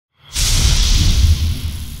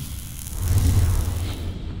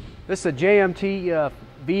This is a JMT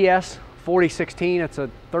VS4016. It's a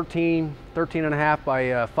 13.5 by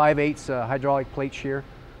 5/8 hydraulic plate shear.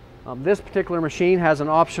 This particular machine has an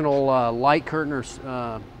optional light curtain or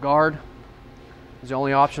guard. It's the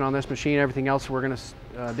only option on this machine. Everything else we're going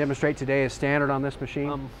to demonstrate today is standard on this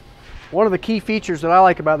machine. One of the key features that I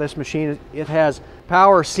like about this machine is it has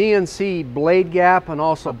power CNC blade gap and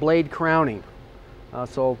also blade crowning.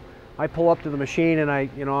 So I pull up to the machine and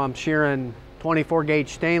I'm shearing 24 gauge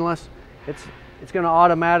stainless. It's going to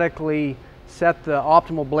automatically set the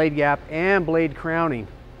optimal blade gap and blade crowning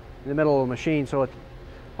in the middle of the machine. So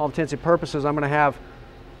all intents and purposes, I'm going to have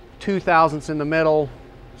 2 thousandths in the middle,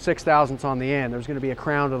 6 thousandths on the end. There's going to be a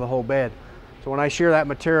crown to the whole bed. So when I shear that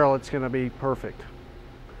material, it's going to be perfect.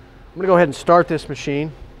 I'm going to go ahead and start this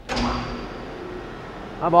machine.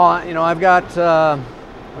 I've got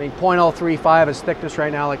 0.035 is thickness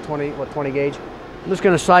right now, like 20 gauge. I'm just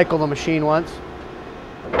going to cycle the machine once.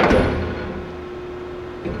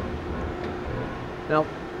 Now,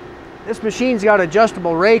 this machine's got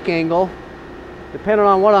adjustable rake angle. Depending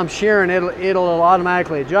on what I'm shearing, it'll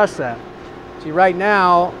automatically adjust that. See, right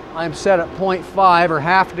now I'm set at 0.5 or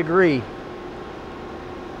half a degree.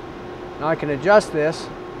 Now I can adjust this.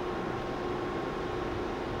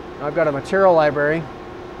 Now I've got a material library.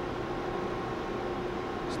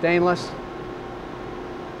 Stainless.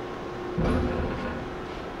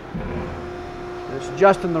 It's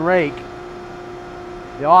adjusting the rake,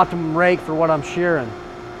 the optimum rake for what I'm shearing.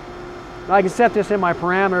 Now I can set this in my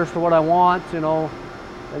parameters for what I want.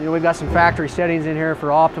 We've got some factory settings in here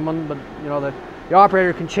for optimum, but the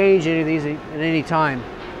operator can change any of these at any time.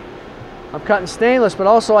 I'm cutting stainless, but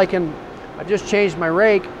also I just changed my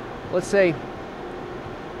rake. Let's say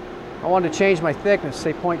I wanted to change my thickness,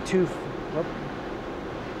 say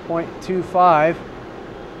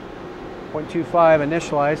 0.25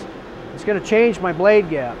 initialize. It's going to change my blade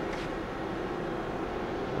gap.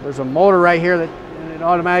 There's a motor right here that it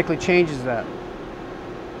automatically changes that.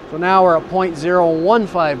 So now we're at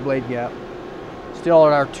 0.015 blade gap, still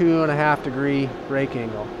at our 2.5 degree rake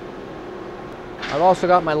angle. I've also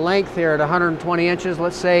got my length here at 120 inches.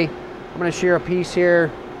 Let's say I'm going to shear a piece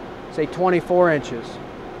here, say 24 inches.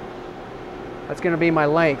 That's going to be my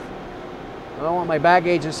length. I don't want my back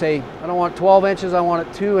gauge to say, I don't want 12 inches, I want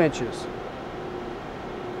it 2 inches.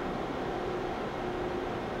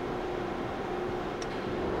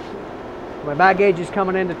 My back gauge is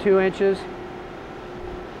coming into 2 inches.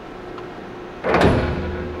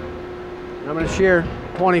 And I'm going to shear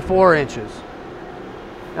 24 inches.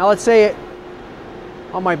 Now let's say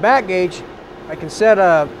on my back gauge, I can set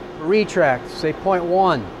a retract, say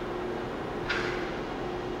 0.1.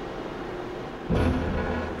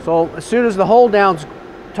 So as soon as the hold downs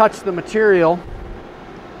touch the material,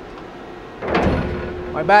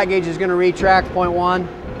 my back gauge is going to retract 0.1.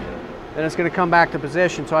 Then it's going to come back to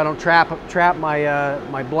position so I don't trap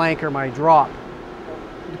my blank or my drop.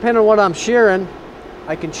 Depending on what I'm shearing,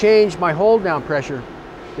 I can change my hold down pressure.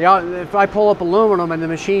 If I pull up aluminum and the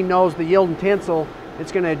machine knows the yield and tensile,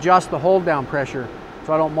 it's going to adjust the hold down pressure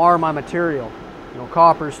so I don't mar my material.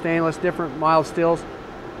 Copper, stainless, different mild steels,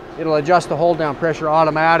 it'll adjust the hold down pressure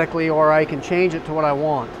automatically, or I can change it to what I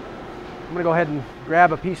want. I'm going to go ahead and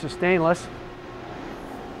grab a piece of stainless.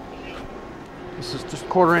 This is just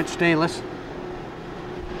 1/4 inch stainless.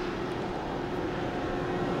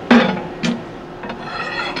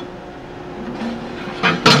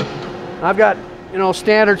 I've got,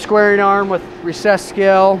 standard squaring arm with recessed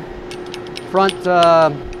scale, front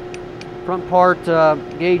part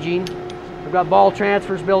gauging. I've got ball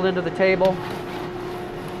transfers built into the table.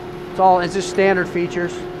 It's just standard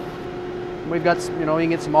features. We've got, you can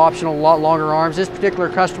get some optional, lot longer arms. This particular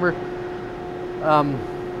customer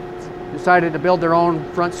decided to build their own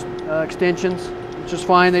front extensions, which is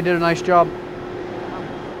fine. They did a nice job.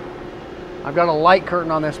 I've got a light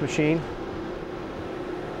curtain on this machine.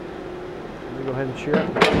 Let me go ahead and shear it.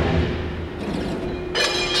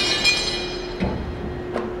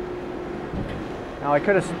 Now I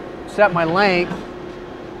could have set my length.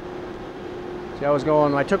 See,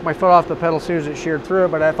 I took my foot off the pedal as soon as it sheared through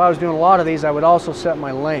it, but if I was doing a lot of these, I would also set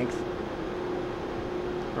my length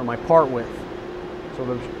or my part width. So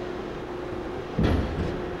we're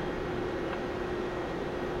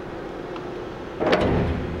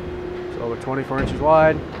 24 inches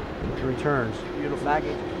wide, it returns. Beautiful back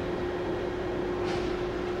gauge.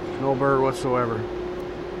 There's no burr whatsoever.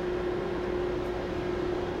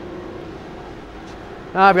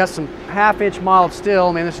 Now I've got some 1/2 inch mild steel.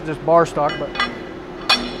 I mean, this is just bar stock, but I'm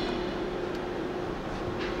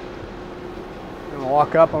going to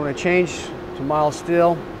walk up. I'm going to change to mild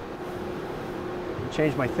steel.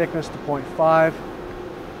 Change my thickness to 0.5.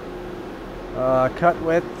 Cut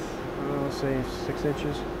width, let's say 6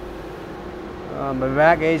 inches. My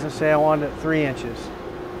back gauge, let's say I wanted it 3 inches.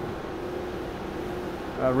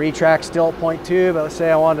 Retract still at 0.2, but let's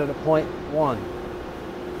say I wanted it at 0.1.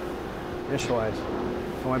 Initialize.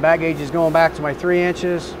 So my back gauge is going back to my 3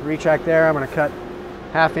 inches. Retract there. I'm going to cut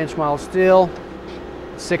 1/2 inch mild steel,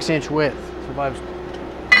 6 inch width. So if I was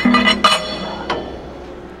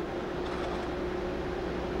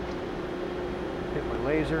hit my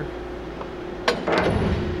laser.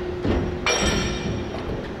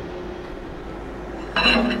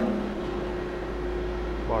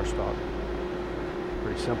 Bar stock.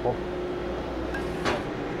 Pretty simple.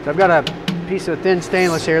 So I've got a piece of thin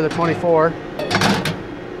stainless here, the 24.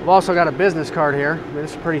 I've also got a business card here. I mean,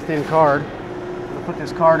 this is a pretty thin card. I'll put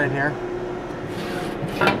this card in here.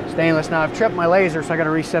 Stainless. Now I've tripped my laser, so I got to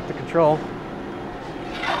reset the control.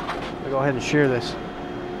 I'll go ahead and shear this.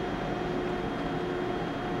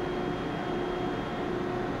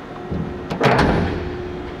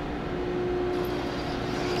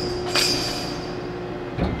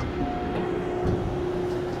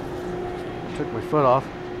 Took my foot off.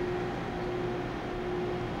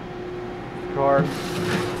 Card.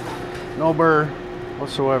 No burr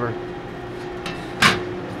whatsoever.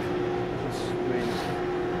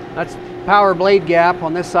 That's power blade gap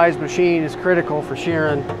on this size machine is critical for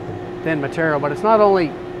shearing thin material, but it's not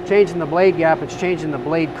only changing the blade gap, it's changing the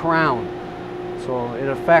blade crown. So it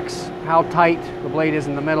affects how tight the blade is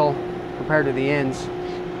in the middle compared to the ends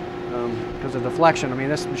because of deflection. I mean,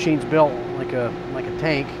 this machine's built like a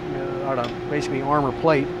tank out of basically armor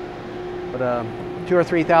plate, but 2 or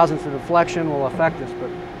 3 thousandths of deflection will affect this, but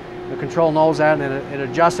the control knows that, and it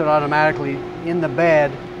adjusts it automatically in the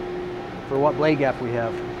bed for what blade gap we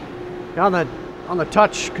have. Now on the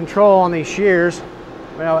touch control on these shears,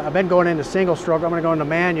 well, I've been going into single stroke. I'm going to go into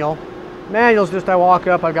manual. Manual's just I walk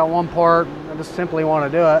up, I've got one part, I just simply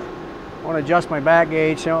want to do it. I want to adjust my back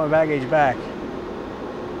gauge, so I want my back gauge back.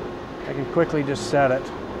 I can quickly just set it.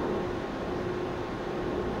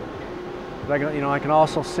 I can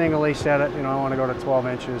also singly set it. I want to go to 12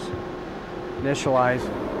 inches. Initialize.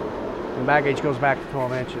 And back gauge goes back to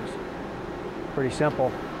 12 inches. Pretty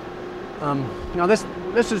simple.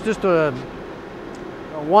 This is just a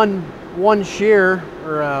one shear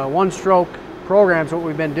or a one stroke program. Is what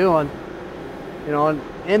we've been doing. And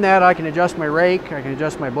in that I can adjust my rake, I can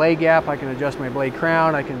adjust my blade gap, I can adjust my blade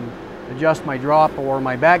crown, I can adjust my drop or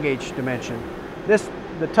my back gauge dimension.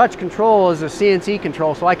 The touch control is a CNC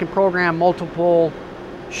control, so I can program multiple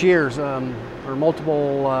shears or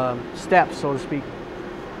multiple steps, so to speak.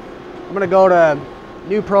 I'm going to go to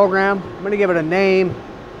new program. I'm going to give it a name.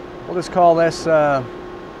 We'll just call this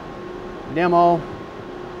demo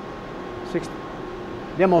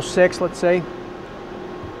 6, let's say.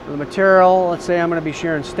 For the material, let's say I'm going to be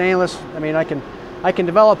shearing stainless. I mean, I can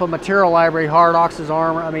develop a material library, hard oxys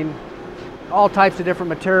armor. I mean, all types of different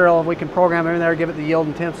material. We can program it in there, give it the yield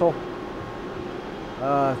and tensile.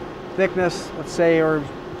 Thickness, let's say, we're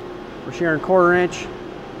shearing 1/4 inch.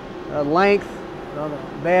 Length,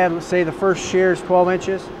 bed, let's say the first shear is 12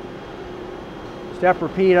 inches. Step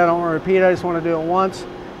repeat, I don't want to repeat, I just want to do it once.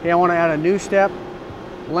 Okay, I want to add a new step.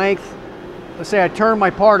 Length, let's say I turn my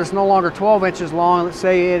part, it's no longer 12 inches long, let's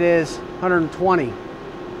say it is 120.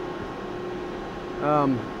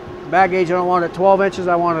 Back gauge, I don't want it at 12 inches,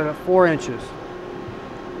 I want it at 4 inches.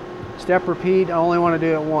 Step repeat, I only want to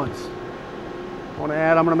do it once. I want to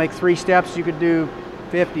add, I'm going to make 3 steps, you could do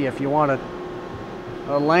 50 if you want it.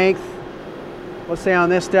 Length, let's say on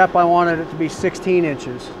this step I wanted it to be 16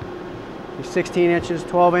 inches. 16 inches,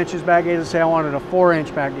 12 inches back gauge, let's say I wanted a 4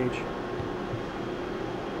 inch back gauge.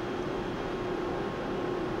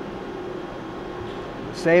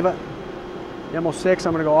 Save it. Demo 6,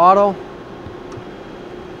 I'm going to go auto.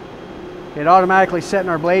 It automatically set in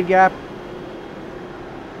our blade gap.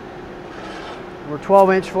 We're 12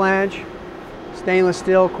 inch flange, stainless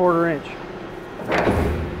steel, 1/4 inch.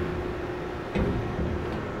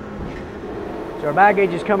 So our back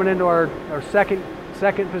gauge is coming into our second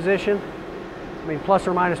position. I mean, plus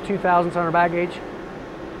or minus 2 thousandths on our back gauge.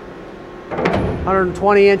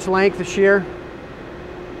 120 inch length of shear.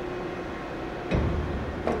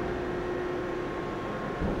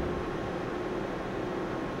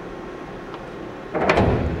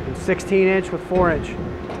 And 16 inch with 4 inch.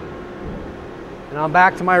 And I'm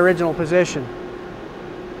back to my original position.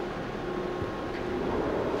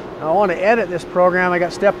 Now I want to edit this program. I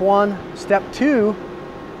got step 1, step 2,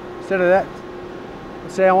 instead of that,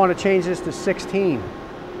 let's say I want to change this to 16.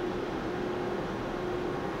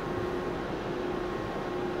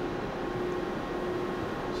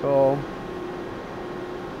 So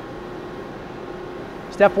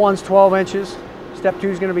Step 1's 12 inches. Step 2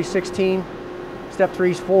 is going to be 16. Step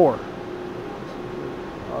 3 is 4.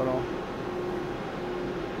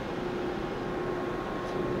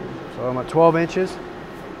 So I'm at 12 inches.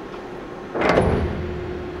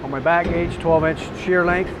 On my back gauge, 12-inch shear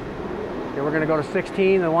length. Okay, we're going to go to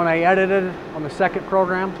 16, the one I edited on the second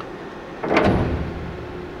program.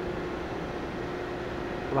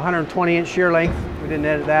 With 120-inch shear length, we didn't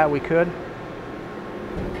edit that, we could.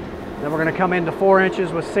 Then we're going to come into 4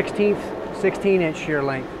 inches with 16-inch shear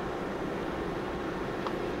length.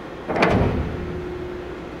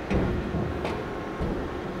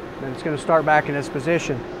 Then it's going to start back in this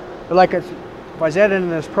position. But like if I was editing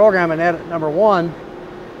this program and edit number 1,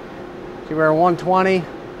 see we're at 120,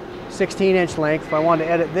 16-inch length. If I wanted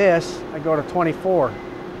to edit this, I go to 24.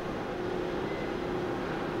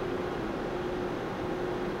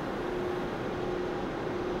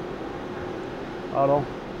 Auto.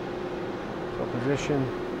 So position.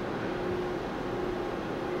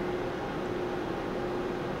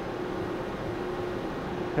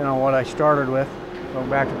 Depending on what I started with. Go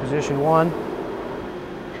back to position 1.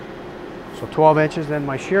 So 12 inches, then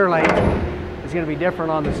my shear length is going to be different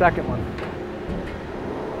on the second one.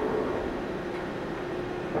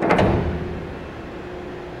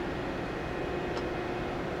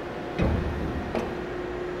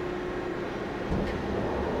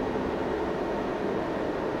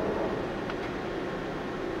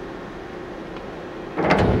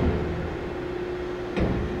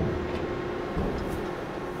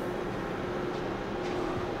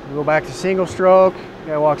 We go back to single stroke.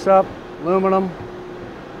 Guy walks up, aluminum,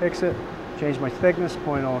 fix it, change my thickness,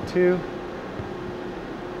 0.02.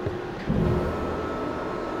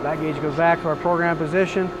 That gauge goes back to our program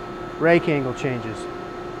position. Rake angle changes.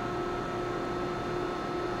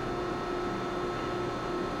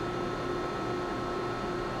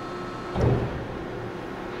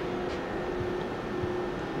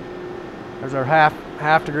 There's our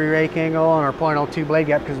half degree rake angle and our 0.02 blade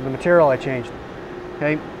gap because of the material I changed.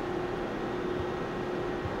 Okay.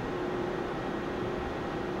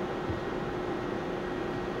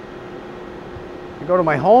 I go to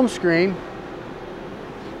my home screen.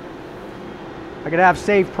 I could have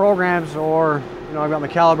saved programs, or I've got my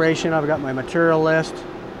calibration, I've got my material list.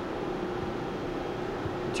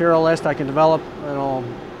 Material list, I can develop a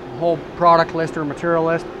whole product list or material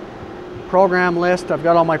list. Program list, I've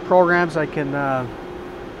got all my programs. I can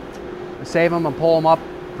save them and pull them up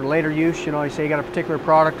for later use. You say you got a particular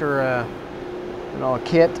product or a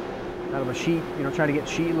kit out of a sheet. Trying to get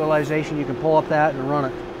sheet utilization, you can pull up that and run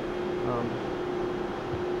it.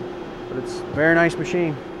 But it's a very nice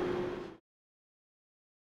machine.